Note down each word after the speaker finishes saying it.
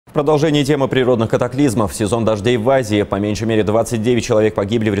В продолжении темы природных катаклизмов, сезон дождей в Азии. По меньшей мере 29 человек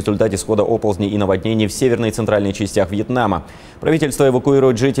погибли в результате схода оползней и наводнений в северной и центральной частях Вьетнама. Правительство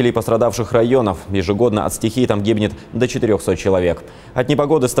эвакуирует жителей пострадавших районов. Ежегодно от стихии там гибнет до 400 человек. От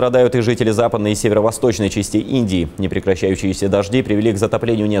непогоды страдают и жители западной и северо-восточной частей Индии. Непрекращающиеся дожди привели к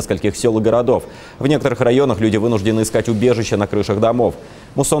затоплению нескольких сел и городов. В некоторых районах люди вынуждены искать убежище на крышах домов.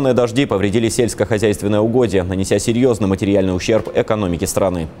 Муссонные дожди повредили сельскохозяйственное угодье, нанеся серьезный материальный ущерб экономике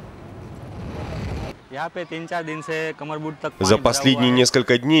страны. За последние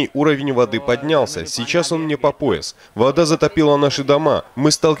несколько дней уровень воды поднялся. Сейчас он мне по пояс. Вода затопила наши дома.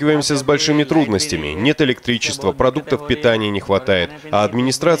 Мы сталкиваемся с большими трудностями. Нет электричества, продуктов питания не хватает, а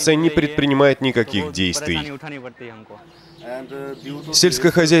администрация не предпринимает никаких действий.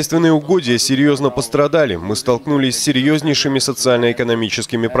 Сельскохозяйственные угодья серьезно пострадали. Мы столкнулись с серьезнейшими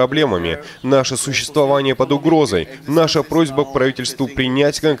социально-экономическими проблемами. Наше существование под угрозой. Наша просьба к правительству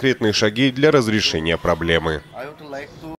принять конкретные шаги для разрешения проблемы.